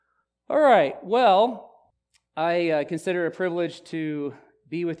All right, well, I consider it a privilege to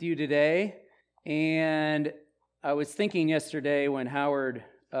be with you today, and I was thinking yesterday when Howard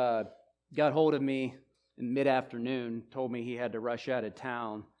got hold of me in mid-afternoon, told me he had to rush out of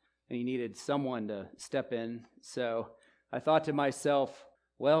town, and he needed someone to step in, so I thought to myself,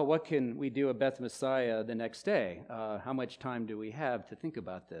 well, what can we do at Beth Messiah the next day? How much time do we have to think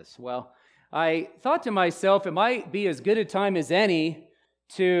about this? Well, I thought to myself, it might be as good a time as any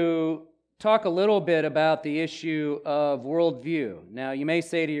to talk a little bit about the issue of worldview. Now, you may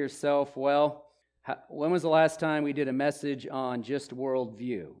say to yourself, well, when was the last time we did a message on just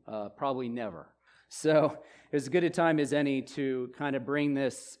worldview? Probably never. So it's as good a time as any to kind of bring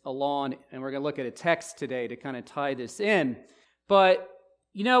this along, and we're going to look at a text today to kind of tie this in. But,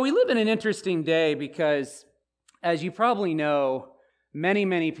 you know, we live in an interesting day because, as you probably know,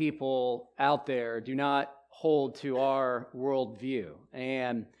 many people out there do not hold to our worldview.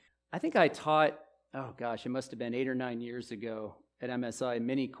 And I think I taught, it must have been 8 or 9 years ago at MSI, a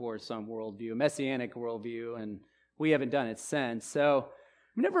mini course on worldview, messianic worldview, and we haven't done it since. So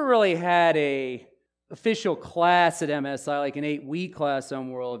we never really had a official class at MSI, like an 8-week class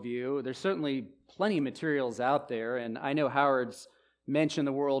on worldview. There's certainly plenty of materials out there, and I know Howard's mentioned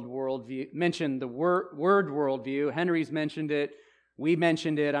the word worldview. Henry's mentioned it. We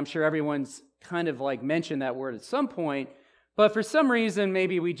mentioned it. I'm sure everyone's kind of like mentioned that word at some point, but for some reason,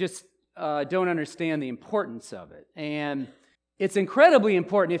 maybe we just don't understand the importance of it. And it's incredibly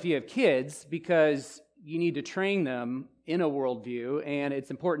important if you have kids because you need to train them in a worldview, and it's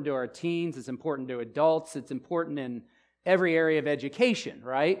important to our teens, it's important to adults, it's important in every area of education,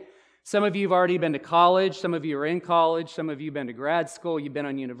 right? Some of you have already been to college, some of you are in college, some of you have been to grad school, you've been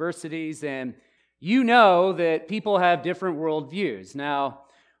on universities, and you know that people have different worldviews. Now,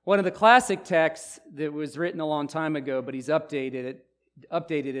 one of the classic texts that was written a long time ago, but he's updated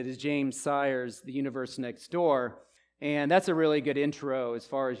it is James Sire's The Universe Next Door. And that's a really good intro as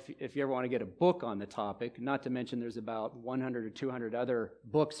far as if you ever want to get a book on the topic, not to mention there's about 100 or 200 other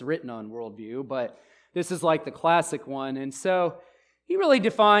books written on worldview, but this is like the classic one. And so he really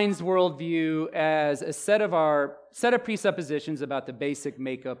defines worldview as a set of presuppositions about the basic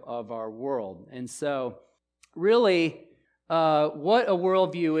makeup of our world. And so really what a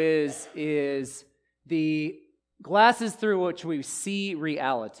worldview is the glasses through which we see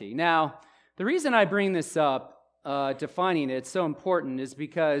reality. Now, the reason I bring this up, defining it, so important, is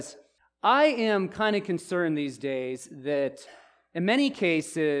because I am kind of concerned these days that in many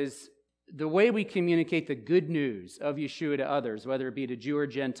cases, the way we communicate the good news of Yeshua to others, whether it be to Jew or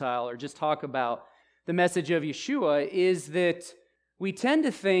Gentile, or just talk about the message of Yeshua, is that we tend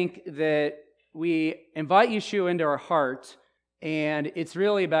to think that we invite Yeshua into our heart, and it's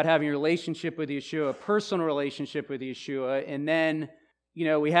really about having a relationship with Yeshua, a personal relationship with Yeshua, and then, you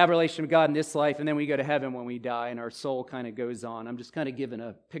know, we have a relationship with God in this life, and then we go to heaven when we die, and our soul kind of goes on. I'm just kind of giving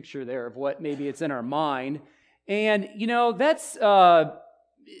a picture there of what maybe it's in our mind. And, you know, that's,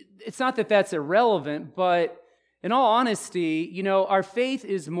 it's not that that's irrelevant, but in all honesty, you know, our faith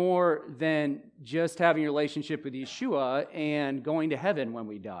is more than just having a relationship with Yeshua and going to heaven when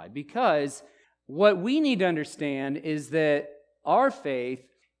we die. Because what we need to understand is that our faith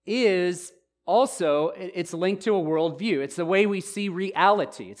is also, it's linked to a worldview. It's the way we see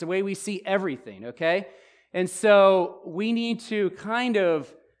reality. It's the way we see everything, okay? And so we need to kind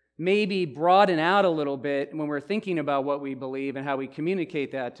of maybe broaden out a little bit when we're thinking about what we believe and how we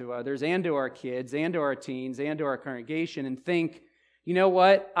communicate that to others and to our kids and to our teens and to our congregation, and think, you know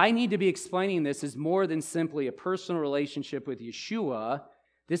what? I need to be explaining this as more than simply a personal relationship with Yeshua.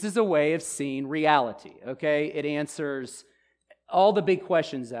 This is a way of seeing reality, okay? It answers all the big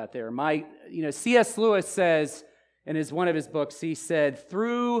questions out there. C.S. Lewis says in one of his books, he said,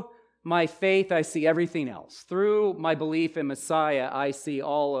 through my faith, I see everything else. Through my belief in Messiah, I see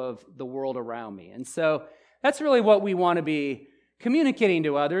all of the world around me. And so that's really what we want to be communicating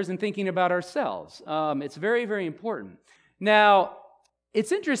to others and thinking about ourselves. It's very, very important. Now,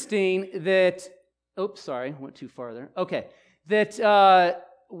 it's interesting that, went too far there. Okay, that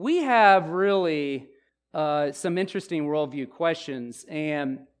we have really some interesting worldview questions.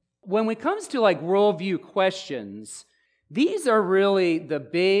 And when it comes to like worldview questions, these are really the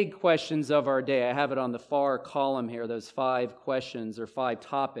big questions of our day. I have it on the far column here, those 5 questions or 5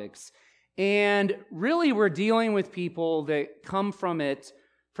 topics. And really we're dealing with people that come from it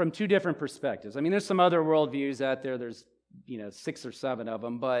from 2 different perspectives. I mean, there's some other worldviews out there. There's, 6 or 7 of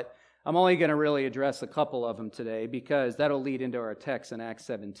them, but I'm only going to really address a couple of them today because that'll lead into our text in Acts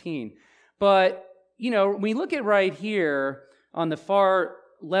 17. But we look at right here on the far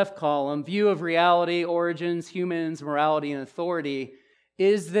left column, view of reality, origins, humans, morality, and authority,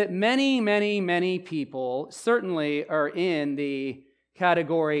 is that many people certainly are in the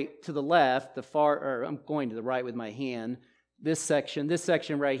category to the left, or I'm going to the right with my hand. This section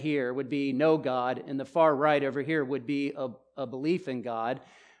right here would be no God, and the far right over here would be a belief in God.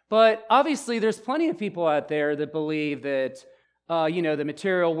 But obviously, there's plenty of people out there that believe that, the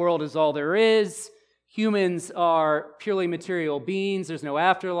material world is all there is. Humans are purely material beings. There's no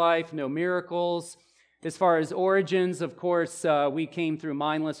afterlife, no miracles. As far as origins, of course, we came through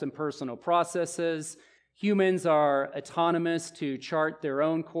mindless and personal processes. Humans are autonomous to chart their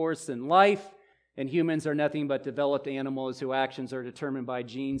own course in life, and humans are nothing but developed animals whose actions are determined by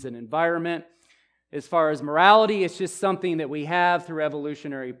genes and environment. As far as morality, it's just something that we have through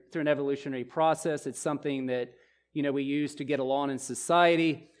an evolutionary process. It's something that, we use to get along in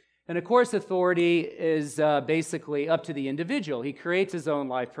society. And of course, authority is basically up to the individual. He creates his own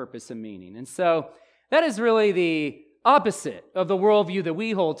life purpose and meaning. And so that is really the opposite of the worldview that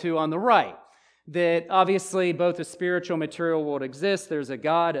we hold to on the right. That obviously both the spiritual and material world exists. There's a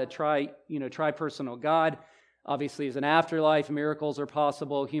God, a tri-personal God. Obviously, there's an afterlife. Miracles are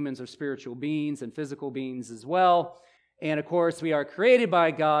possible. Humans are spiritual beings and physical beings as well. And of course, we are created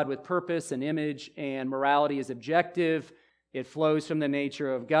by God with purpose and image, and morality is objective. It flows from the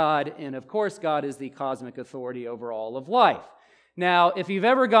nature of God. And of course, God is the cosmic authority over all of life. Now, if you've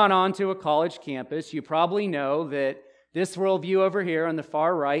ever gone onto a college campus, you probably know that this worldview over here on the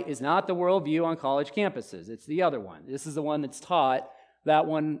far right is not the worldview on college campuses. It's the other one. This is the one that's taught, that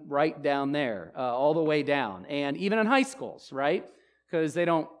one right down there, all the way down. And even in high schools, right? Because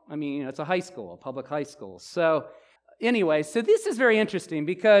it's a high school, a public high school. So anyway, so this is very interesting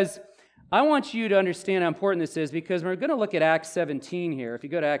because I want you to understand how important this is, because we're going to look at Acts 17 here. If you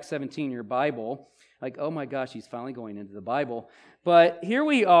go to Acts 17 in your Bible, like, oh my gosh, he's finally going into the Bible. But here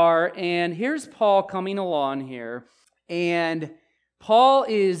we are, and here's Paul coming along here. And Paul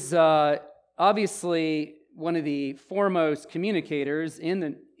is obviously one of the foremost communicators in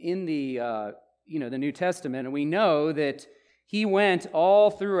the New Testament, and we know that he went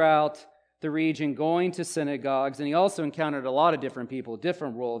all throughout the region going to synagogues, and he also encountered a lot of different people,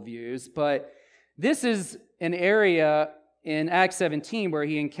 different worldviews. But this is an area in Acts 17 where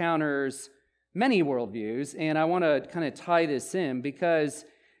he encounters many worldviews, and I want to kind of tie this in because,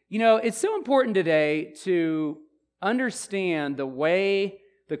 it's so important today to understand the way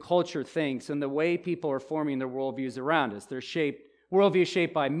the culture thinks and the way people are forming their worldviews around us. Worldview is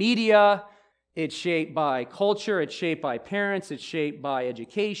shaped by media, it's shaped by culture, it's shaped by parents, it's shaped by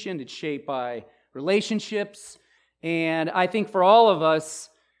education, it's shaped by relationships. And I think for all of us,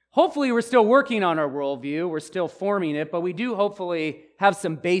 hopefully we're still working on our worldview, we're still forming it, but we do hopefully have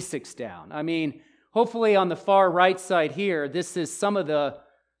some basics down. Hopefully on the far right side here, this is some of the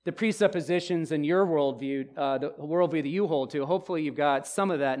presuppositions in your worldview, the worldview that you hold to. Hopefully you've got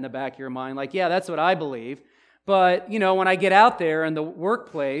some of that in the back of your mind, like, yeah, that's what I believe. But, when I get out there in the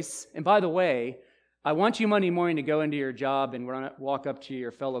workplace, and by the way, I want you Monday morning to go into your job and walk up to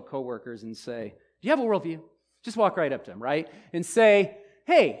your fellow coworkers and say, do you have a worldview? Just walk right up to them, right? And say,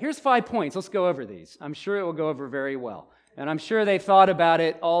 hey, here's 5 points. Let's go over these. I'm sure it will go over very well. And I'm sure they've thought about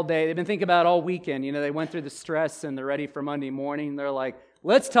it all day. They've been thinking about it all weekend. They went through the stress and they're ready for Monday morning. They're like,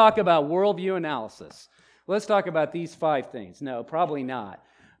 let's talk about worldview analysis. Let's talk about these 5 things. No, probably not.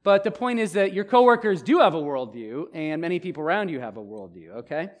 But the point is that your coworkers do have a worldview, and many people around you have a worldview,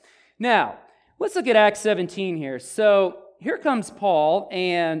 okay? Now, let's look at Acts 17 here. So here comes Paul,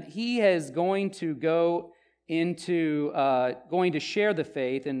 and he is going to go into, going to share the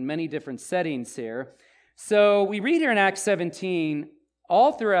faith in many different settings here. So we read here in Acts 17,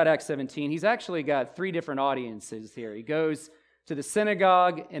 all throughout Acts 17, he's actually got 3 different audiences here. He goes to the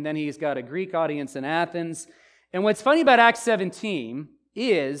synagogue, and then he's got a Greek audience in Athens. And what's funny about Acts 17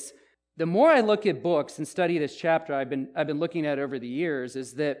 is the more I look at books and study this chapter I've been looking at over the years,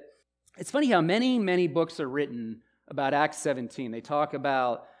 is that it's funny how many books are written about Acts 17. They talk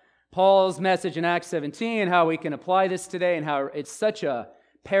about Paul's message in Acts 17 and how we can apply this today and how it's such an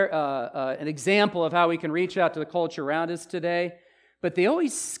example of how we can reach out to the culture around us today. But they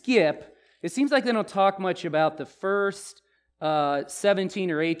always skip. It seems like they don't talk much about the first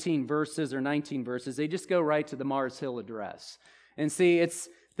 17 or 18 verses or 19 verses. They just go right to the Mars Hill address. And see, it's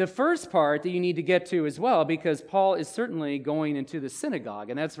the first part that you need to get to as well, because Paul is certainly going into the synagogue,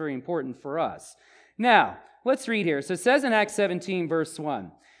 and that's very important for us. Now, let's read here. So it says in Acts 17, verse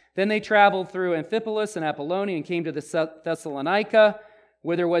 1, Then they traveled through Amphipolis and Apollonia and came to the Thessalonica,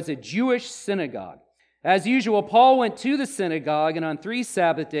 where there was a Jewish synagogue. As usual, Paul went to the synagogue, and on 3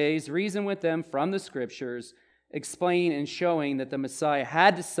 Sabbath days reasoned with them from the Scriptures, explaining and showing that the Messiah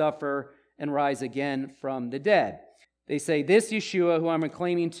had to suffer and rise again from the dead. They say, "This Yeshua, who I'm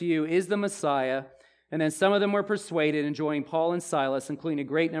proclaiming to you, is the Messiah." And then some of them were persuaded and joined Paul and Silas, including a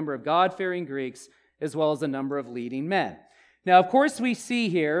great number of God-fearing Greeks, as well as a number of leading men. Now, of course, we see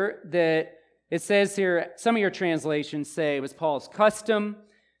here that it says here, some of your translations say it was Paul's custom.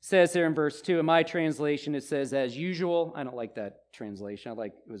 It says here in verse 2, in my translation, it says as usual. I don't like that translation. I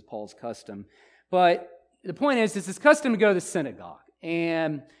like it was Paul's custom. But the point is, it's his custom to go to the synagogue.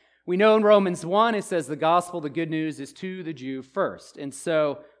 And we know in Romans 1, it says the gospel, the good news, is to the Jew first. And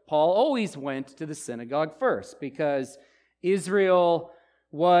so Paul always went to the synagogue first because Israel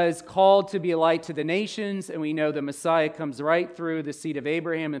was called to be a light to the nations, and we know the Messiah comes right through the seed of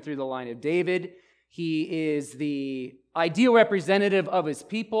Abraham and through the line of David. He is the ideal representative of his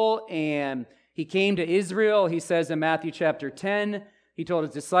people, and he came to Israel. He says in Matthew chapter 10, he told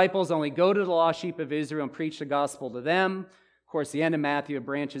his disciples, only go to the lost sheep of Israel and preach the gospel to them. Of course, the end of Matthew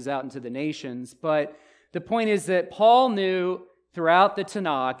branches out into the nations. But the point is that Paul knew throughout the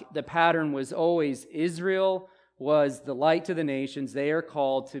Tanakh, the pattern was always Israel was the light to the nations. They are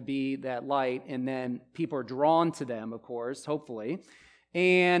called to be that light, and then people are drawn to them, of course, hopefully.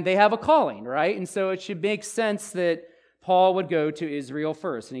 And they have a calling, right? And so it should make sense that Paul would go to Israel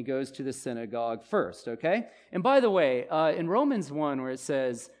first, and he goes to the synagogue first, okay? And by the way, in Romans 1, where it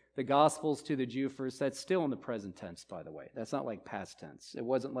says the gospel's to the Jew first, that's still in the present tense, by the way. That's not like past tense. It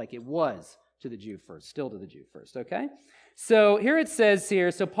wasn't like it was to the Jew first, still to the Jew first, okay? So here it says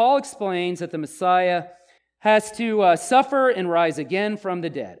here, so Paul explains that the Messiah has to suffer and rise again from the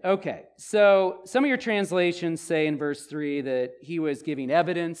dead. Okay, so some of your translations say in verse 3 that he was giving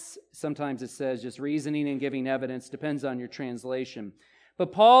evidence. Sometimes it says just reasoning and giving evidence. Depends on your translation.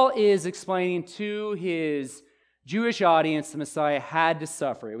 But Paul is explaining to his Jewish audience the Messiah had to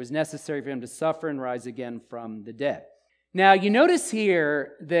suffer. It was necessary for him to suffer and rise again from the dead. Now, you notice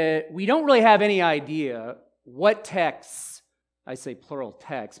here that we don't really have any idea what texts, I say plural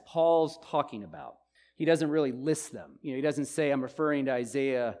texts, Paul's talking about. He doesn't really list them. He doesn't say, I'm referring to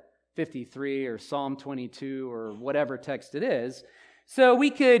Isaiah 53 or Psalm 22 or whatever text it is. So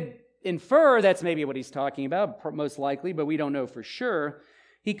we could infer that's maybe what he's talking about, most likely, but we don't know for sure.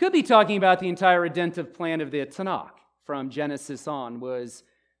 He could be talking about the entire redemptive plan of the Tanakh from Genesis on.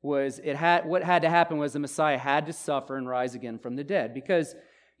 What had to happen was the Messiah had to suffer and rise again from the dead, because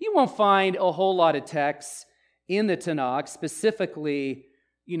you won't find a whole lot of texts in the Tanakh specifically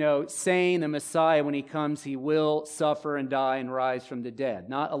saying the Messiah, when he comes, he will suffer and die and rise from the dead.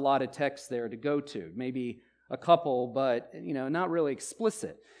 Not a lot of text there to go to. Maybe a couple, but, not really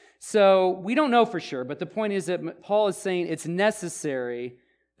explicit. So we don't know for sure, but the point is that Paul is saying it's necessary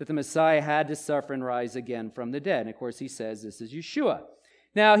that the Messiah had to suffer and rise again from the dead. And of course, he says this is Yeshua.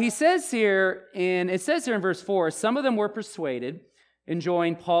 Now, it says here in verse 4, some of them were persuaded and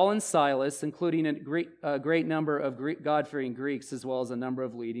joined Paul and Silas, including a great number of God-fearing Greeks, as well as a number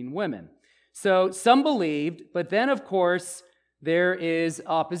of leading women. So some believed, but then, of course, there is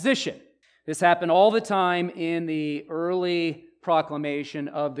opposition. This happened all the time in the early proclamation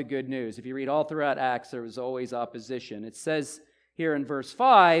of the good news. If you read all throughout Acts, there was always opposition. It says here in verse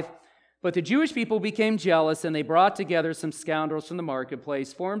 5, but the Jewish people became jealous, and they brought together some scoundrels from the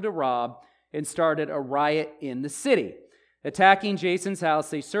marketplace, formed a mob, and started a riot in the city. Attacking Jason's house,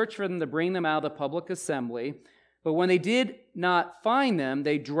 they searched for them to bring them out of the public assembly. But when they did not find them,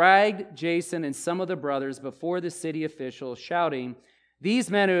 they dragged Jason and some of the brothers before the city officials, shouting, these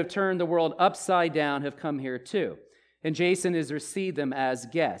men who have turned the world upside down have come here too. And Jason has received them as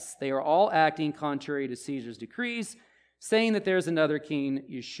guests. They are all acting contrary to Caesar's decrees, saying that there's another king,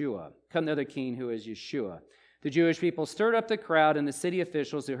 another king who is Yeshua. The Jewish people stirred up the crowd and the city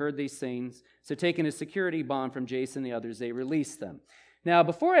officials who heard these things. So taking a security bond from Jason and the others, they released them. Now,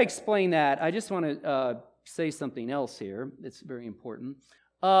 before I explain that, I just want to say something else here. It's very important.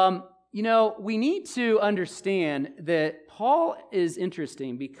 We need to understand that Paul is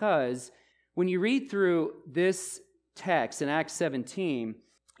interesting because when you read through this text in Acts 17,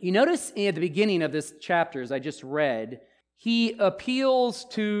 you notice at the beginning of this chapter, as I just read, he appeals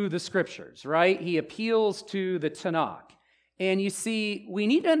to the scriptures, right? He appeals to the Tanakh. And you see, we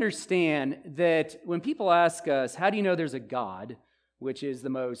need to understand that when people ask us, how do you know there's a God, which is the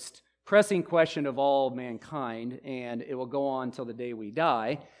most pressing question of all mankind, and it will go on till the day we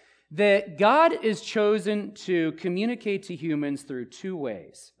die, that God is chosen to communicate to humans through two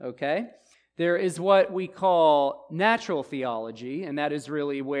ways, okay? There is what we call natural theology, and that is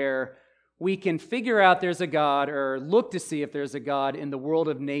really where we can figure out there's a God or look to see if there's a God in the world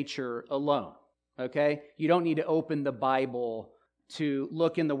of nature alone, okay? You don't need to open the Bible to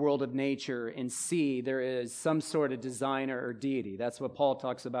look in the world of nature and see there is some sort of designer or deity. That's what Paul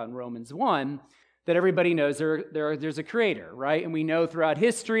talks about in Romans 1, that everybody knows there's a creator, right? And we know throughout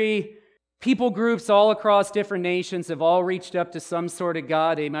history, people groups all across different nations have all reached up to some sort of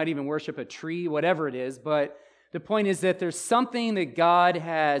God. They might even worship a tree, whatever it is. But the point is that there's something that God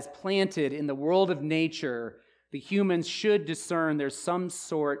has planted in the world of nature. The humans should discern there's some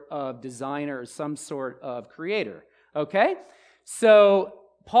sort of designer or some sort of creator. Okay? So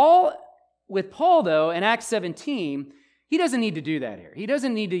with Paul, though, in Acts 17, he doesn't need to do that here. He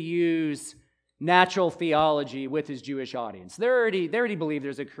doesn't need to use natural theology with his Jewish audience. They already believe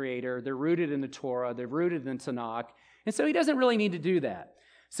there's a creator. They're rooted in the Torah. They're rooted in Tanakh. And so he doesn't really need to do that.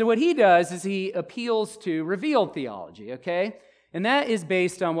 So what he does is he appeals to revealed theology, okay? And that is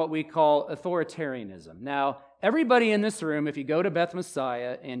based on what we call authoritarianism. Now, everybody in this room, if you go to Beth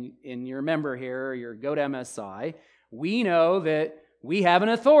Messiah and you're a member here or you go to MSI, we know that we have an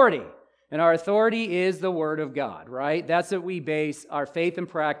authority. And our authority is the Word of God, right? That's what we base our faith and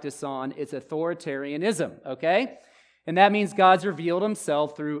practice on. It's authoritarianism, okay? And that means God's revealed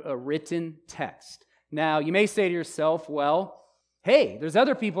himself through a written text. Now, you may say to yourself, well, hey, there's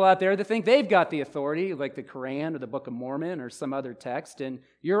other people out there that think they've got the authority, like the Quran or the Book of Mormon or some other text, and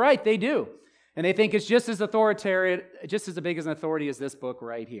you're right, they do. And they think it's just as authoritarian, just as big as an authority as this book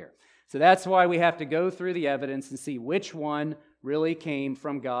right here. So that's why we have to go through the evidence and see which one really came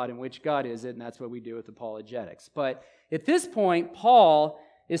from God and which God is it, and that's what we do with apologetics. But at this point, Paul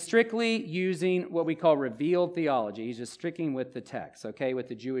is strictly using what we call revealed theology. He's just sticking with the text, okay, with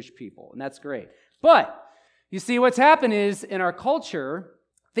the Jewish people, and that's great. But you see, what's happened is in our culture,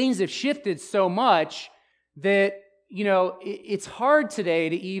 things have shifted so much that, it's hard today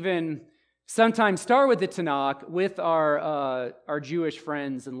to even sometimes start with the Tanakh with our Jewish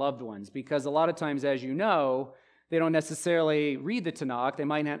friends and loved ones, because a lot of times, as you know, they don't necessarily read the Tanakh. They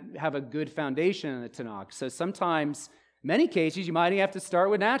might not have a good foundation in the Tanakh. So sometimes, many cases, you might have to start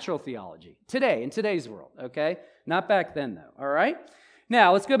with natural theology today, in today's world, okay? Not back then, though, all right?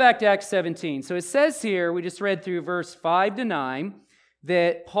 Now, let's go back to Acts 17. So it says here, we just read through verse 5 to 9,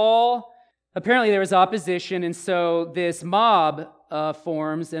 that Paul, apparently there was opposition, and so this mob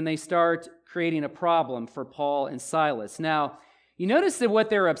forms, and they start creating a problem for Paul and Silas. Now, you notice that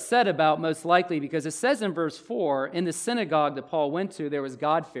what they're upset about, most likely, because it says in verse 4, in the synagogue that Paul went to, there was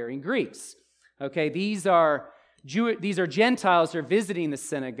God-fearing Greeks. Okay, these are Gentiles who are visiting the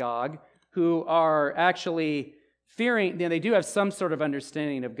synagogue who are actually fearing, they do have some sort of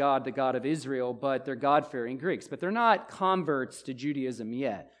understanding of God, the God of Israel, but they're God-fearing Greeks. But they're not converts to Judaism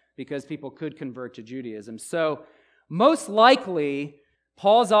yet, because people could convert to Judaism. So most likely,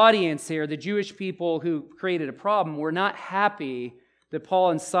 Paul's audience here, the Jewish people who created a problem, were not happy that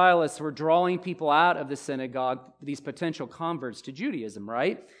Paul and Silas were drawing people out of the synagogue, these potential converts to Judaism,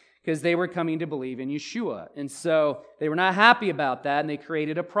 right? Because they were coming to believe in Yeshua. And so they were not happy about that, and they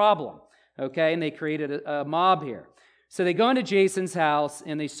created a problem, okay? And they created a mob here. So they go into Jason's house,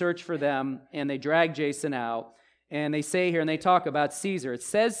 and they search for them, and they drag Jason out, and they say here, and they talk about Caesar. It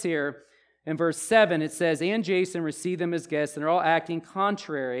says here, in verse 7, it says, and Jason received them as guests, and they're all acting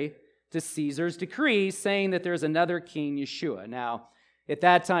contrary to Caesar's decree, saying that there's another king, Yeshua. Now, at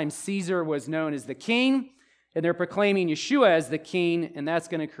that time, Caesar was known as the king, and they're proclaiming Yeshua as the king, and that's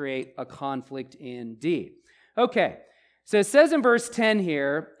going to create a conflict indeed. Okay, so it says in verse 10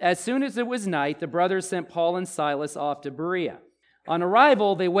 here, as soon as it was night, the brothers sent Paul and Silas off to Berea. On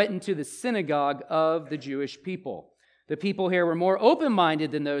arrival, they went into the synagogue of the Jewish people. The people here were more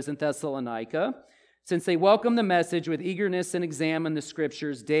open-minded than those in Thessalonica, since they welcomed the message with eagerness and examined the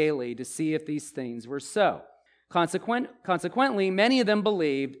scriptures daily to see if these things were so. Consequently, many of them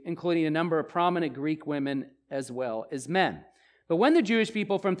believed, including a number of prominent Greek women as well as men. But when the Jewish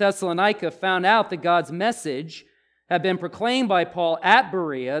people from Thessalonica found out that God's message had been proclaimed by Paul at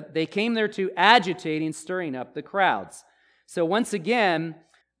Berea, they came there to agitating, stirring up the crowds. So once again,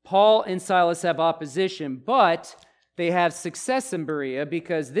 Paul and Silas have opposition, but they have success in Berea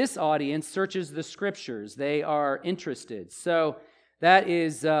because this audience searches the scriptures. They are interested. So that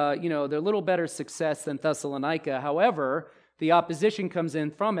is, they're a little better success than Thessalonica. However, the opposition comes in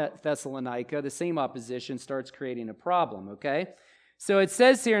from Thessalonica. The same opposition starts creating a problem, okay? So it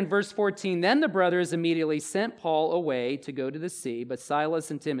says here in verse 14, then the brothers immediately sent Paul away to go to the sea, but Silas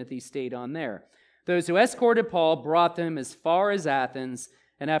and Timothy stayed on there. Those who escorted Paul brought them as far as Athens,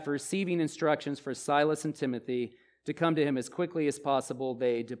 and after receiving instructions for Silas and Timothy to come to him as quickly as possible,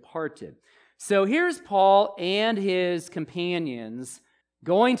 they departed. So here's Paul and his companions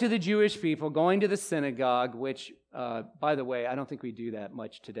going to the Jewish people, going to the synagogue, which, by the way, I don't think we do that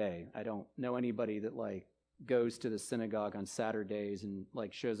much today. I don't know anybody that, goes to the synagogue on Saturdays and,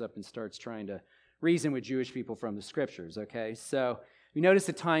 shows up and starts trying to reason with Jewish people from the scriptures, okay? So We notice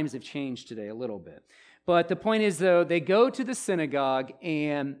the times have changed today a little bit. But the point is, though, they go to the synagogue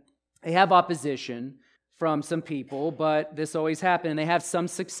and they have opposition from some people, but this always happens, and they have some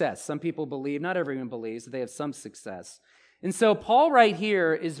success. Some people believe, not everyone believes, that they have some success. And so Paul right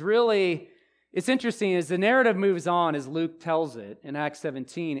here is really, it's interesting, as the narrative moves on, as Luke tells it in Acts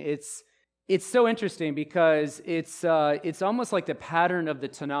 17, it's so interesting because it's almost like the pattern of the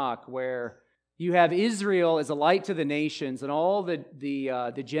Tanakh, where you have Israel as a light to the nations, and all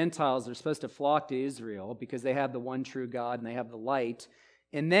the Gentiles are supposed to flock to Israel because they have the one true God and they have the light.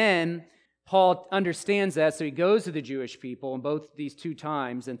 And then Paul understands that, so he goes to the Jewish people in both these two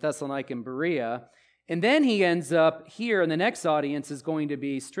times, in Thessalonica and Berea. And then he ends up here, and the next audience is going to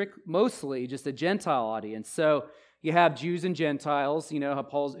be mostly just a Gentile audience. So you have Jews and Gentiles,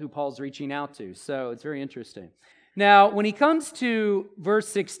 who Paul's reaching out to. So it's very interesting. Now, when he comes to verse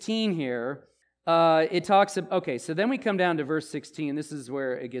 16 here, it talks about, okay, so then we come down to verse 16. This is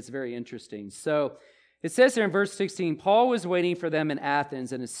where it gets very interesting. So it says here in verse 16, Paul was waiting for them in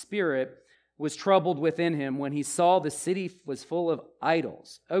Athens, and his spirit was troubled within him when he saw the city was full of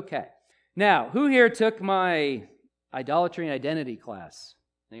idols. Okay. Now, who here took my idolatry and identity class?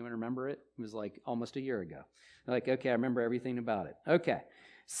 Anyone remember it? It was like almost a year ago. Like, okay, I remember everything about it. Okay.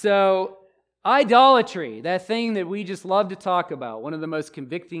 So, idolatry, that thing that we just love to talk about, one of the most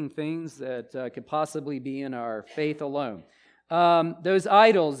convicting things that could possibly be in our faith alone. Those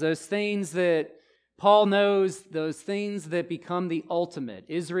idols, those things that Paul knows, those things that become the ultimate.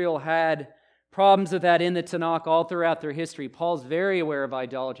 Israel had problems with that in the Tanakh all throughout their history. Paul's very aware of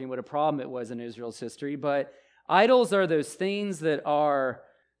idolatry and what a problem it was in Israel's history, but idols are those things that are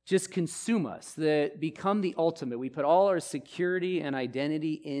just consume us, that become the ultimate. We put all our security and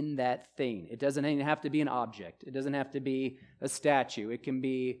identity in that thing. It doesn't even have to be an object. It doesn't have to be a statue. It can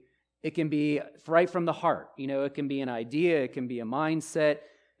be right from the heart. It can be an idea. It can be a mindset.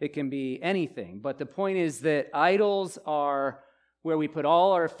 It can be anything. But the point is that idols are where we put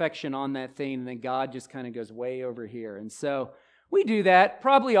all our affection on that thing, and then God just kind of goes way over here. And so we do that.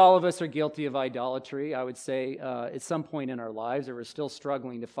 Probably all of us are guilty of idolatry, I would say, at some point in our lives, or we're still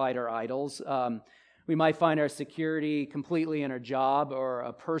struggling to fight our idols. We might find our security completely in our job or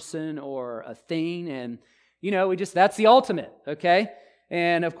a person or a thing, and, that's the ultimate, okay?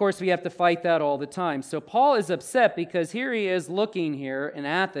 And, of course, we have to fight that all the time. So Paul is upset because here he is looking here in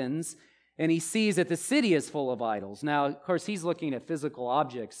Athens, and he sees that the city is full of idols. Now, of course, he's looking at physical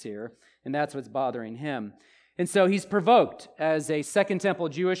objects here, and that's what's bothering him. And so he's provoked as a Second Temple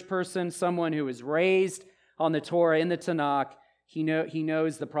Jewish person, someone who was raised on the Torah in the Tanakh. He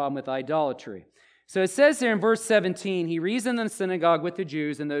knows the problem with idolatry. So it says there in verse 17, he reasoned in the synagogue with the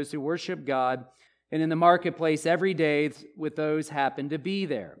Jews and those who worship God, and in the marketplace every day with those who happened to be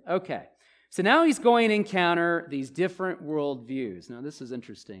there. Okay, so now he's going to encounter these different worldviews. Now this is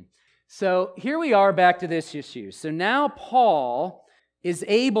interesting. So here we are back to this issue. So now Paul is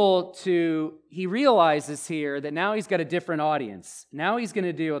able to, he realizes here that now he's got a different audience. Now he's going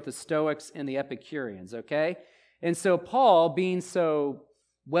to deal with the Stoics and the Epicureans, okay? And so Paul, being so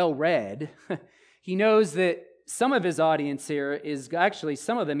well-read, he knows that some of his audience here is actually,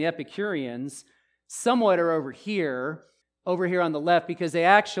 some of them, the Epicureans, somewhat are over here on the left, because they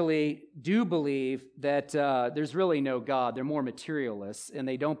actually do believe that there's really no God. They're more materialists, and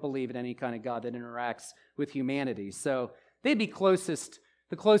they don't believe in any kind of God that interacts with humanity. So they'd be the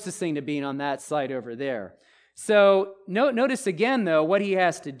closest thing to being on that side over there. So notice again, though, what he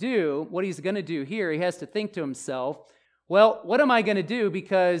has to do, what he's going to do here, he has to think to himself, well, what am I going to do?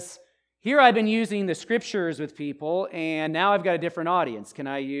 Because here I've been using the scriptures with people, and now I've got a different audience. Can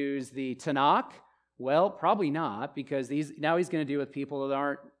I use the Tanakh? Well, probably not, because now he's going to deal with people that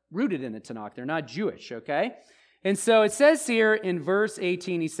aren't rooted in the Tanakh. They're not Jewish, okay? And so it says here in verse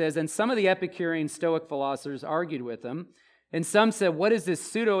 18, he says, and some of the Epicurean Stoic philosophers argued with him, and some said, what is this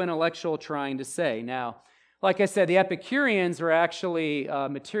pseudo-intellectual trying to say? Now, like I said, the Epicureans were actually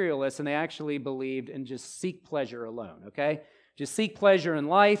materialists, and they actually believed in just seek pleasure alone, okay? Just seek pleasure in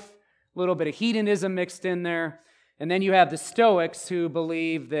life, a little bit of hedonism mixed in there. And then you have the Stoics who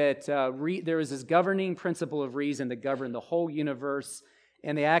believe that there is this governing principle of reason that governed the whole universe,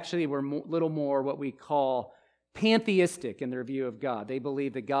 and they actually were a little more what we call pantheistic in their view of God. They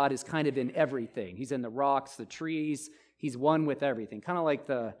believe that God is kind of in everything. He's in the rocks, the trees. He's one with everything. Kind of like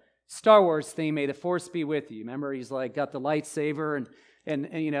the Star Wars theme, may the Force be with you. Remember, he's like got the lightsaber, and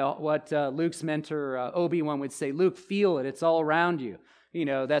what Luke's mentor, Obi-Wan, would say, Luke, feel it. It's all around you.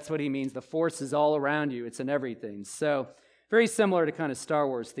 That's what he means. The Force is all around you. It's in everything. So very similar to kind of Star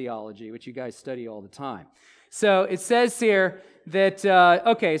Wars theology, which you guys study all the time. So it says here that, so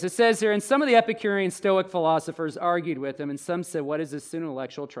it says here, and some of the Epicurean Stoic philosophers argued with him, and some said, what is this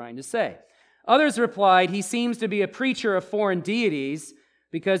intellectual trying to say? Others replied, he seems to be a preacher of foreign deities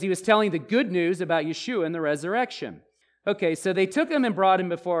because he was telling the good news about Yeshua and the resurrection. Okay, so they took him and brought him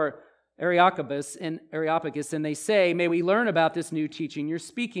before Areopagus, and they say, may we learn about this new teaching you're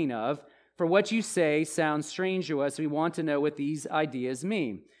speaking of, for what you say sounds strange to us. We want to know what these ideas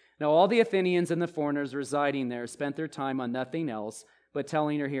mean. Now all the Athenians and the foreigners residing there spent their time on nothing else but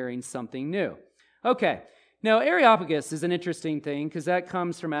telling or hearing something new. Okay, now Areopagus is an interesting thing because that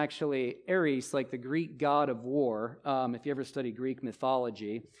comes from actually Ares, like the Greek god of war, if you ever study Greek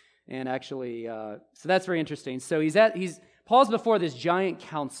mythology. And actually, so that's very interesting. So Paul's before this giant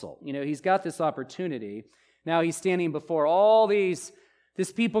council. He's got this opportunity. Now he's standing before all this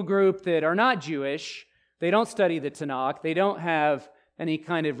people group that are not Jewish. They don't study the Tanakh. They don't have any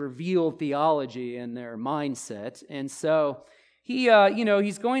kind of revealed theology in their mindset. And so he's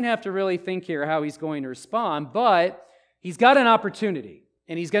going to have to really think here how he's going to respond, but he's got an opportunity,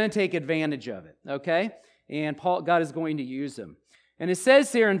 and he's going to take advantage of it, okay? And God is going to use him. And it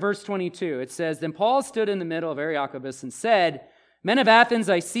says here in verse 22, it says, then Paul stood in the middle of Areopagus and said, men of Athens,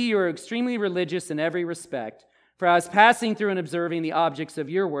 I see you are extremely religious in every respect. For I was passing through and observing the objects of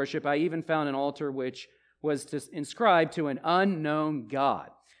your worship. I even found an altar which was inscribed to an unknown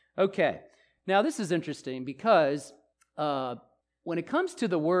God. Okay, now this is interesting because when it comes to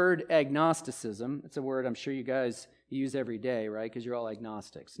the word agnosticism, it's a word I'm sure you guys use every day, right? Because you're all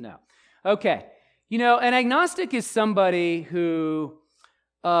agnostics. No. Okay. An agnostic is somebody who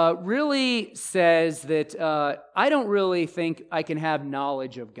really says that I don't really think I can have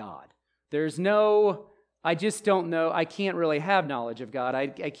knowledge of God. I just don't know. I can't really have knowledge of God. I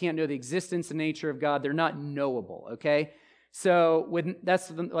can't know the existence and nature of God. They're not knowable, okay? So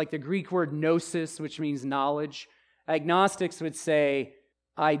that's like the Greek word gnosis, which means knowledge. Agnostics would say,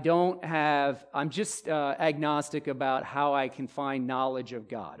 I'm just agnostic about how I can find knowledge of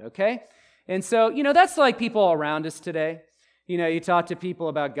God, okay? And so, that's like people all around us today. You talk to people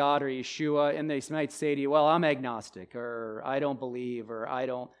about God or Yeshua, and they might say to you, well, I'm agnostic, or I don't believe, or I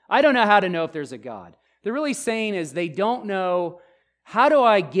don't know how to know if there's a God. They're really saying is they don't know, how do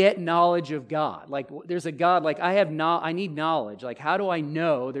I get knowledge of God? Like, there's a God, like I need knowledge. Like, how do I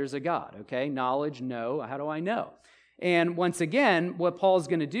know there's a God? Okay, knowledge, know, how do I know? And once again, what Paul's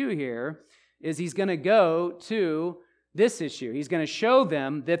going to do here is he's going to go to this issue. He's going to show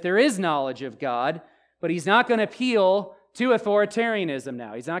them that there is knowledge of God, but he's not going to appeal to authoritarianism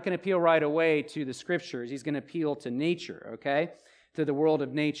now. He's not going to appeal right away to the scriptures. He's going to appeal to nature, okay? To the world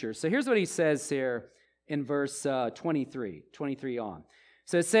of nature. So here's what he says here in verse 23 on.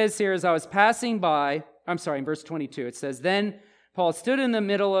 So it says here, as I was passing by, in verse 22, it says, then Paul stood in the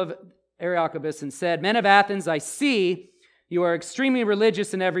middle of Areopagus and said, men of Athens, I see you are extremely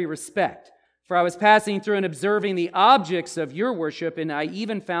religious in every respect. For I was passing through and observing the objects of your worship, and I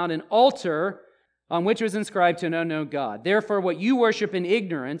even found an altar on which was inscribed to an unknown God. Therefore, what you worship in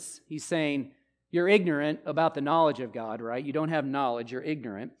ignorance, he's saying, you're ignorant about the knowledge of God, right? You don't have knowledge, you're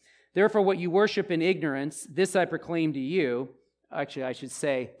ignorant. Therefore, what you worship in ignorance, this I proclaim to you. Actually, I should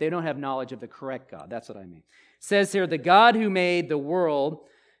say, they don't have knowledge of the correct God. That's what I mean. It says here, the God who made the world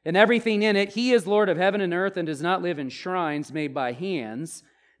and everything in it, he is Lord of heaven and earth and does not live in shrines made by hands.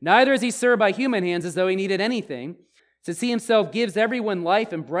 Neither is he served by human hands as though he needed anything, since he himself gives everyone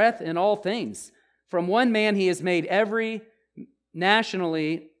life and breath in all things. From one man he has made every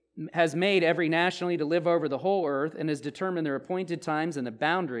nationally to live over the whole earth and has determined their appointed times and the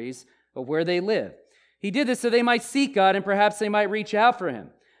boundaries of where they live. He did this so they might seek God and perhaps they might reach out for him,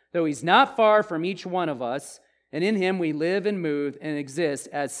 though he's not far from each one of us, and in him we live and move and exist,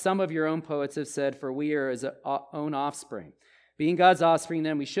 as some of your own poets have said, for we are his own offspring. Being God's offspring,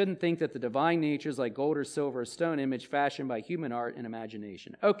 then, we shouldn't think that the divine nature is like gold or silver or stone image fashioned by human art and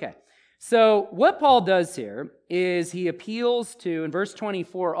imagination. Okay, so what Paul does here is he appeals to, in verse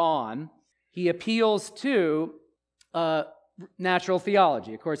 24 on, he appeals to natural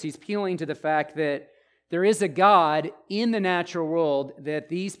theology. Of course, he's appealing to the fact that there is a God in the natural world that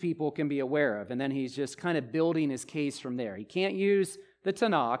these people can be aware of, and then he's just kind of building his case from there. He can't use the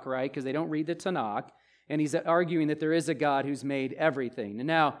Tanakh, right, because they don't read the Tanakh. And he's arguing that there is a God who's made everything. And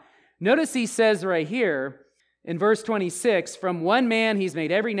now, notice he says right here in verse 26, from one man he's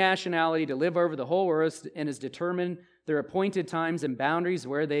made every nationality to live over the whole earth and has determined their appointed times and boundaries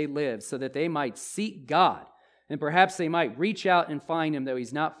where they live, so that they might seek God. And perhaps they might reach out and find him, though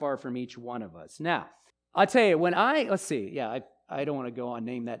he's not far from each one of us. Now, I'll tell you, I I don't want to go on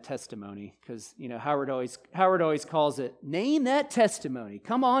name that testimony because, Howard always calls it, name that testimony.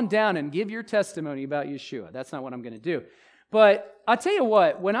 Come on down and give your testimony about Yeshua. That's not what I'm going to do. But I'll tell you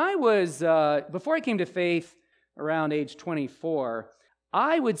what, when I was, before I came to faith around age 24,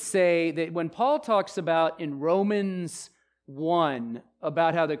 I would say that when Paul talks about in Romans 1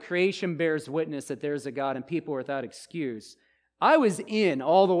 about how the creation bears witness that there's a God and people are without excuse, I was in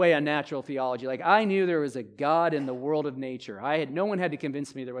all the way on natural theology. Like, I knew there was a God in the world of nature. No one had to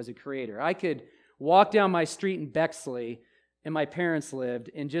convince me there was a creator. I could walk down my street in Bexley, and my parents lived,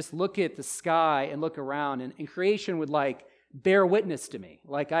 and just look at the sky and look around, and creation would, bear witness to me.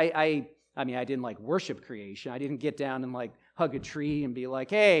 Like, I didn't, worship creation. I didn't get down and, hug a tree and be like,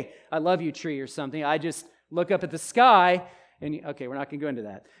 hey, I love you, tree, or something. I just look up at the sky, and, okay, we're not going to go into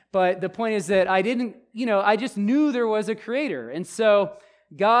that. But the point is that I didn't, I just knew there was a creator. And so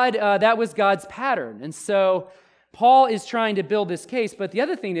God, that was God's pattern. And so Paul is trying to build this case. But the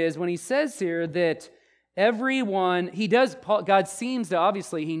other thing is, when he says here that God seems to,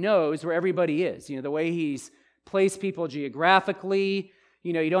 obviously, he knows where everybody is. The way he's placed people geographically.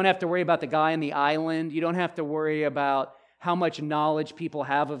 You don't have to worry about the guy on the island. You don't have to worry about how much knowledge people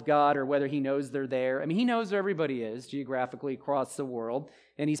have of God or whether he knows they're there. I mean, he knows where everybody is geographically across the world,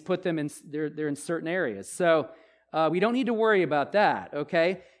 and he's put them in, they're in certain areas. So we don't need to worry about that,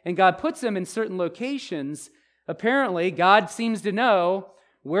 okay? And God puts them in certain locations. Apparently, God seems to know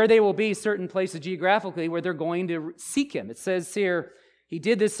where they will be, certain places geographically where they're going to seek him. It says here, he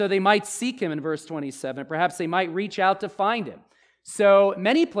did this so they might seek him in verse 27. Perhaps they might reach out to find him. So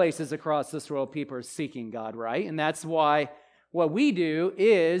many places across this world, people are seeking God, right? And that's why what we do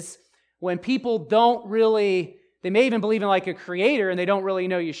is when people they may even believe in a creator and they don't really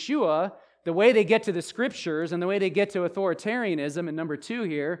know Yeshua, the way they get to the scriptures and the way they get to authoritarianism, and number 2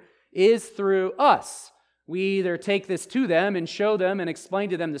 here, is through us. We either take this to them and show them and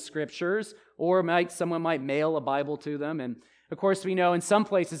explain to them the scriptures, or someone might mail a Bible to them. And of course, we know in some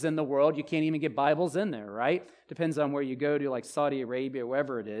places in the world, you can't even get Bibles in there, right? Depends on where you go to, like Saudi Arabia,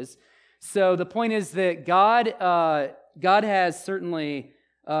 wherever it is. So the point is that God has certainly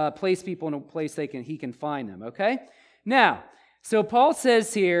placed people in a place he can find them, okay? Now, so Paul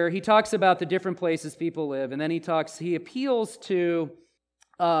says here, he talks about the different places people live, and then he appeals to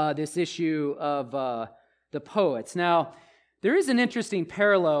this issue of the poets. Now, there is an interesting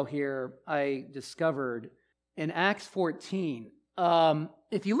parallel here I discovered in Acts 14.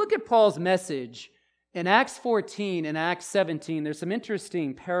 If you look at Paul's message, in Acts 14 and Acts 17, there's some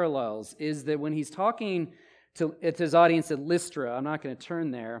interesting parallels, is that when he's talking to his audience at Lystra, I'm not going to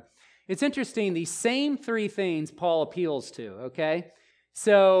turn there, it's interesting, these same 3 things Paul appeals to, okay?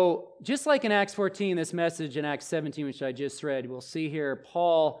 So just like in Acts 14, this message in Acts 17, which I just read, we'll see here,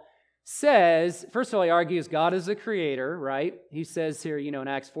 Paul says, first of all, he argues God is the creator, right? He says here, in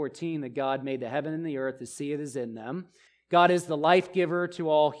Acts 14, that God made the heaven and the earth, the sea that is in them. God is the life giver to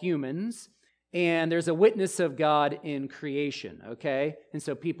all humans. And there's a witness of God in creation, okay? And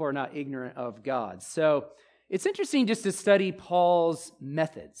so people are not ignorant of God. So it's interesting just to study Paul's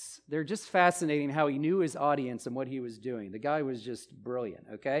methods. They're just fascinating how he knew his audience and what he was doing. The guy was just brilliant,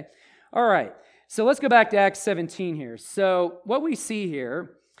 okay? All right, so let's go back to Acts 17 here. So what we see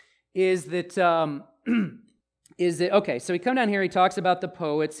here is that, okay, so we come down here, he talks about the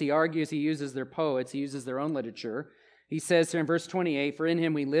poets. He argues he uses their poets. He uses their own literature. He says here in verse 28, for in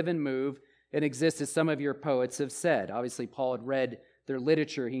him we live and move and exist, as some of your poets have said. Obviously, Paul had read their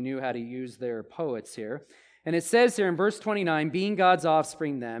literature. He knew how to use their poets here. And it says here in verse 29, being God's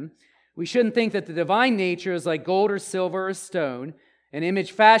offspring then, we shouldn't think that the divine nature is like gold or silver or stone, an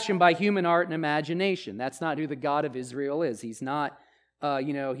image fashioned by human art and imagination. That's not who the God of Israel is. He's not,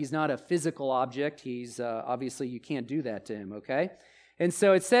 he's not a physical object. He's, obviously, you can't do that to him, okay? And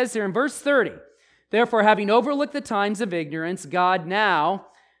so it says here in verse 30, therefore, having overlooked the times of ignorance, God now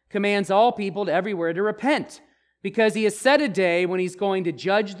commands all people to everywhere to repent, because he has set a day when he's going to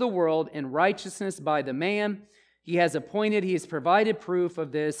judge the world in righteousness by the man he has appointed. He has provided proof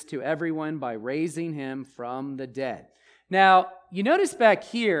of this to everyone by raising him from the dead. Now, you notice back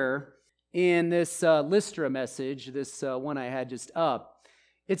here in this Lystra message, this one I had just up,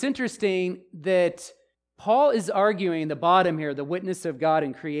 it's interesting that Paul is arguing the bottom here, the witness of God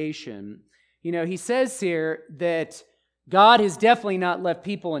in creation. He says here that God has definitely not left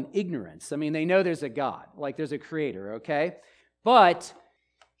people in ignorance. I mean, they know there's a God, like there's a creator, okay? But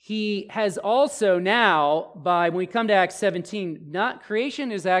he has also now, when we come to Acts 17, not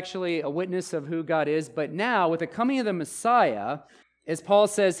creation is actually a witness of who God is, but now with the coming of the Messiah, as Paul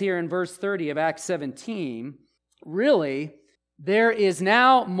says here in verse 30 of Acts 17, really, there is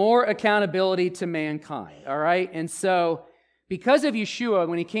now more accountability to mankind, all right? And so, because of Yeshua,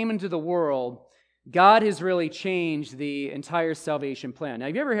 when he came into the world, God has really changed the entire salvation plan. Now,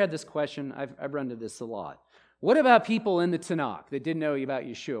 have you ever had this question? I've run into this a lot. What about people in the Tanakh that didn't know about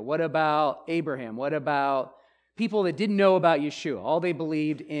Yeshua? What about Abraham? What about people that didn't know about Yeshua? All they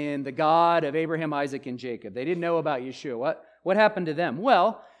believed in the God of Abraham, Isaac, and Jacob. They didn't know about Yeshua. What happened to them?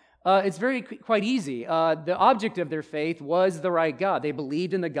 Well, it's quite easy. The object of their faith was the right God. They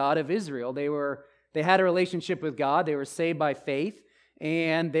believed in the God of Israel. They had a relationship with God. They were saved by faith,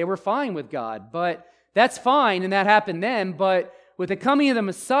 and they were fine with God. But that's fine, and that happened then. But with the coming of the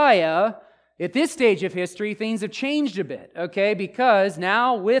Messiah, at this stage of history, things have changed a bit, okay? Because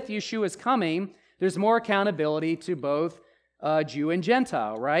now with Yeshua's coming, there's more accountability to both Jew and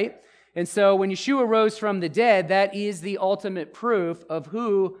Gentile, right? And so when Yeshua rose from the dead, that is the ultimate proof of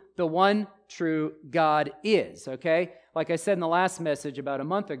who the one true God is, okay? Like I said in the last message about a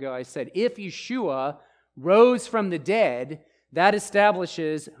month ago, I said, if Yeshua rose from the dead, that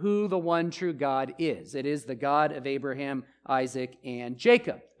establishes who the one true God is. It is the God of Abraham, Isaac, and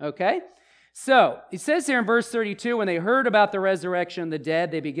Jacob, okay? So, it says here in verse 32, when they heard about the resurrection of the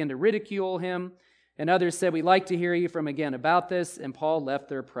dead, they began to ridicule him. And others said, we'd like to hear you from again about this. And Paul left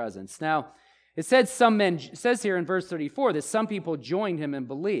their presence. Now, it says here in verse 34 that some people joined him and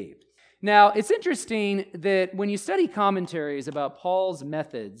believed. Now, it's interesting that when you study commentaries about Paul's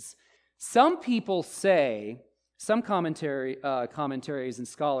methods, some people say, some commentaries and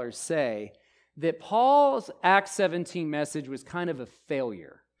scholars say, that Paul's Acts 17 message was kind of a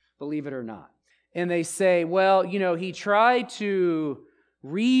failure. Believe it or not. And they say, well, he tried to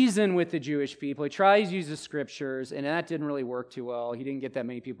reason with the Jewish people. He tried to use the scriptures, and that didn't really work too well. He didn't get that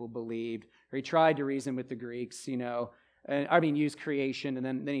many people believed. Or he tried to reason with the Greeks, use creation, and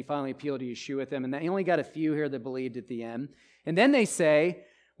then he finally appealed to Yeshua with them. And he only got a few here that believed at the end. And then they say,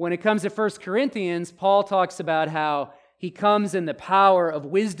 when it comes to 1 Corinthians, Paul talks about how he comes in the power of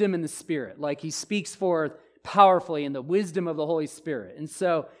wisdom and the Spirit. Like he speaks forth powerfully in the wisdom of the Holy Spirit. And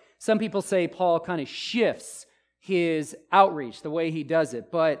so some people say Paul kind of shifts his outreach, the way he does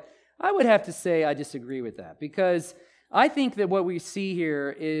it. But I would have to say I disagree with that, because I think that what we see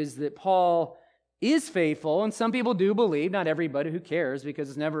here is that Paul is faithful, and some people do believe, not everybody, who cares, because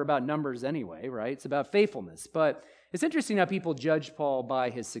it's never about numbers anyway, right? It's about faithfulness. But it's interesting how people judge Paul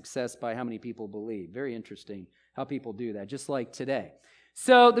by his success, by how many people believe. Very interesting how people do that, just like today.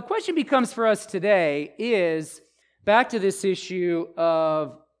 So the question becomes for us today is back to this issue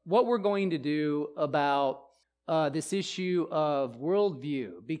of what we're going to do about this issue of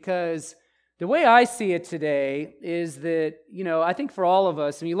worldview. Because the way I see it today is that, I think for all of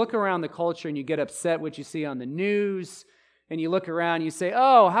us, when you look around the culture and you get upset what you see on the news, and you look around and you say,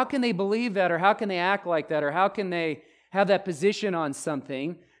 oh, how can they believe that, or how can they act like that, or how can they have that position on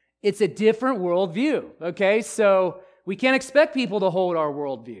something? It's a different worldview, okay? So we can't expect people to hold our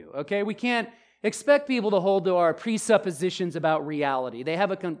worldview, okay? We can't expect people to hold to our presuppositions about reality. They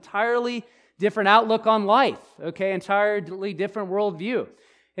have an entirely different outlook on life, okay? Entirely different worldview.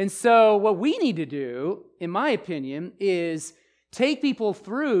 And so what we need to do, in my opinion, is take people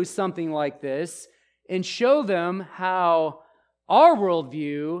through something like this and show them how our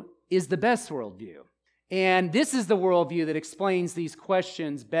worldview is the best worldview. And this is the worldview that explains these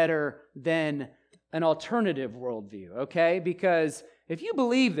questions better than an alternative worldview, okay? Because if you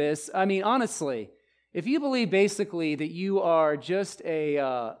believe this, honestly, if you believe basically that you are just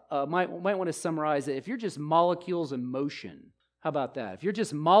might want to summarize it, if you're just molecules in motion, how about that? If you're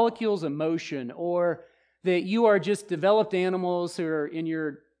just molecules in motion, or that you are just developed animals who are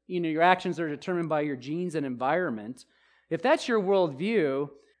your actions are determined by your genes and environment, if that's your worldview,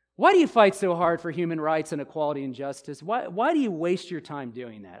 why do you fight so hard for human rights and equality and justice? Why do you waste your time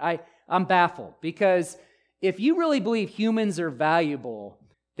doing that? I'm baffled, because if you really believe humans are valuable,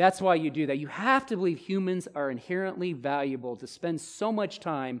 that's why you do that. You have to believe humans are inherently valuable to spend so much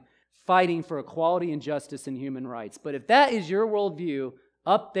time fighting for equality and justice and human rights. But if that is your worldview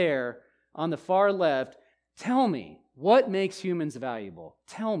up there on the far left, tell me, what makes humans valuable?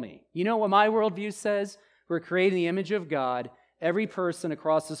 Tell me. You know what my worldview says? We're created in the image of God. Every person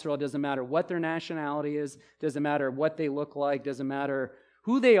across this world, doesn't matter what their nationality is, doesn't matter what they look like, doesn't matter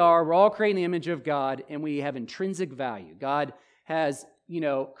who they are, we're all created in the image of God, and we have intrinsic value. God has,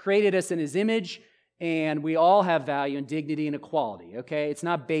 created us in His image, and we all have value and dignity and equality, okay? It's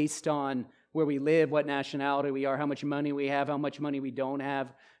not based on where we live, what nationality we are, how much money we have, how much money we don't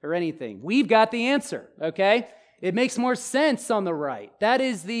have, or anything. We've got the answer, okay? It makes more sense on the right. That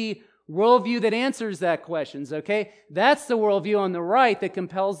is the worldview that answers that questions, okay? That's the worldview on the right that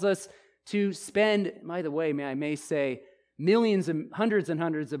compels us to spend, by the way, I may say, millions and hundreds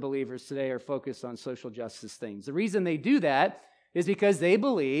of believers today are focused on social justice things. The reason they do that is because they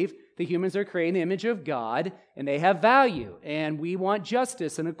believe that humans are created in the image of God and they have value, and we want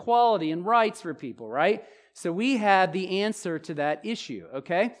justice and equality and rights for people, right? So we have the answer to that issue,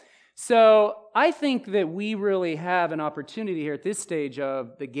 okay? So I think that we really have an opportunity here at this stage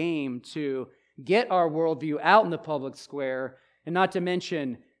of the game to get our worldview out in the public square, and not to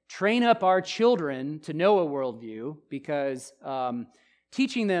mention train up our children to know a worldview, because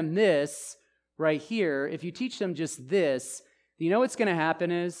teaching them this right here, if you teach them just this, you know what's going to happen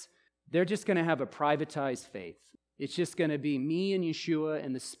is they're just going to have a privatized faith. It's just going to be me and Yeshua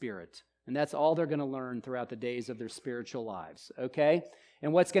and the Spirit. And that's all they're going to learn throughout the days of their spiritual lives, okay?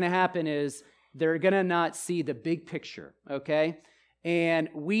 And what's going to happen is they're going to not see the big picture, okay? And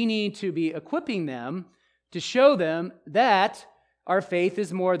we need to be equipping them to show them that our faith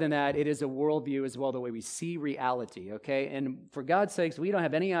is more than that. It is a worldview as well, the way we see reality, okay? And for God's sakes, we don't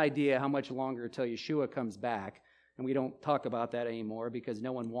have any idea how much longer until Yeshua comes back. And we don't talk about that anymore because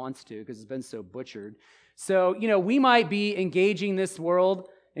no one wants to, because it's been so butchered. So, we might be engaging this world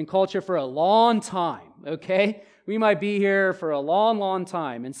and culture for a long time, okay? We might be here for a long, long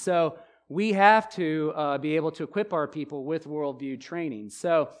time. And so we have to be able to equip our people with worldview training.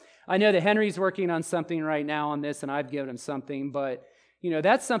 So I know that Henry's working on something right now on this, and I've given him something, but,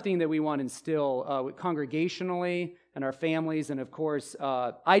 that's something that we want to instill congregationally and our families. And, of course,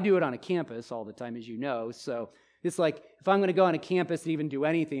 I do it on a campus all the time, as you know. So it's like if I'm going to go on a campus and even do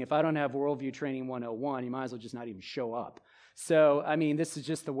anything, if I don't have Worldview Training 101, you might as well just not even show up. So, this is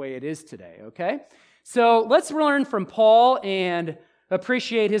just the way it is today, okay? So let's learn from Paul and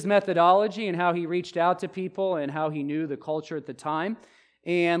appreciate his methodology and how he reached out to people and how he knew the culture at the time.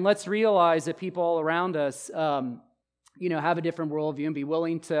 And let's realize that people all around us, have a different worldview, and be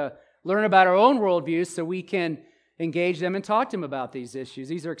willing to learn about our own worldviews so we can engage them and talk to them about these issues.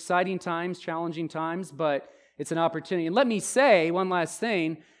 These are exciting times, challenging times, but it's an opportunity. And let me say one last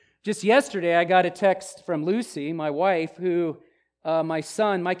thing. Just yesterday, I got a text from Lucy, my wife, who my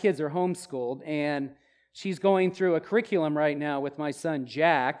kids are homeschooled, and she's going through a curriculum right now with my son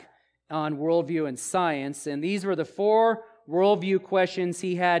Jack on worldview and science. And these were the 4 worldview questions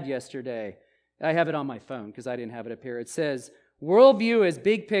he had yesterday. I have it on my phone because I didn't have it up here. It says, worldview is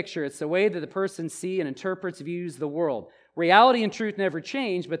big picture. It's the way that the person sees and interprets, views the world. Reality and truth never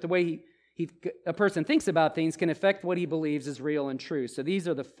change, but the way a person thinks about things can affect what he believes is real and true. So these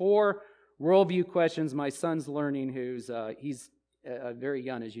are the 4 worldview questions my son's learning, he's very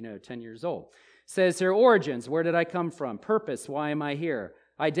young, as you know, 10 years old. Says here, origins, where did I come from? Purpose, why am I here?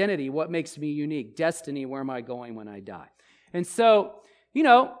 Identity, what makes me unique? Destiny, where am I going when I die? And so,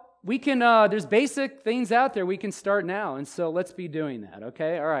 we can, there's basic things out there we can start now. And so let's be doing that,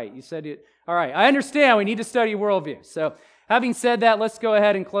 okay? All right, you said it. All right, I understand we need to study worldview. So having said that, let's go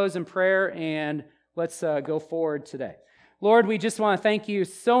ahead and close in prayer, and let's go forward today. Lord, we just want to thank you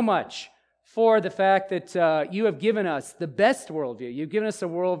so much for the fact that you have given us the best worldview. You've given us a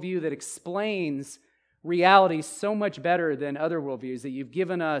worldview that explains reality so much better than other worldviews, that you've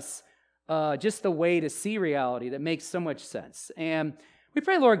given us just the way to see reality that makes so much sense. And we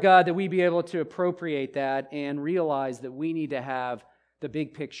pray, Lord God, that we be able to appropriate that and realize that we need to have the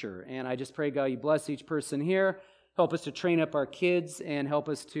big picture. And I just pray, God, you bless each person here. Help us to train up our kids and help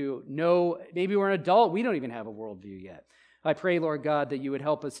us to know, maybe we're an adult, we don't even have a worldview yet. I pray, Lord God, that you would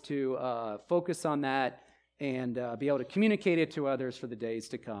help us to focus on that and be able to communicate it to others for the days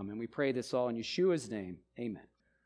to come. And we pray this all in Yeshua's name. Amen.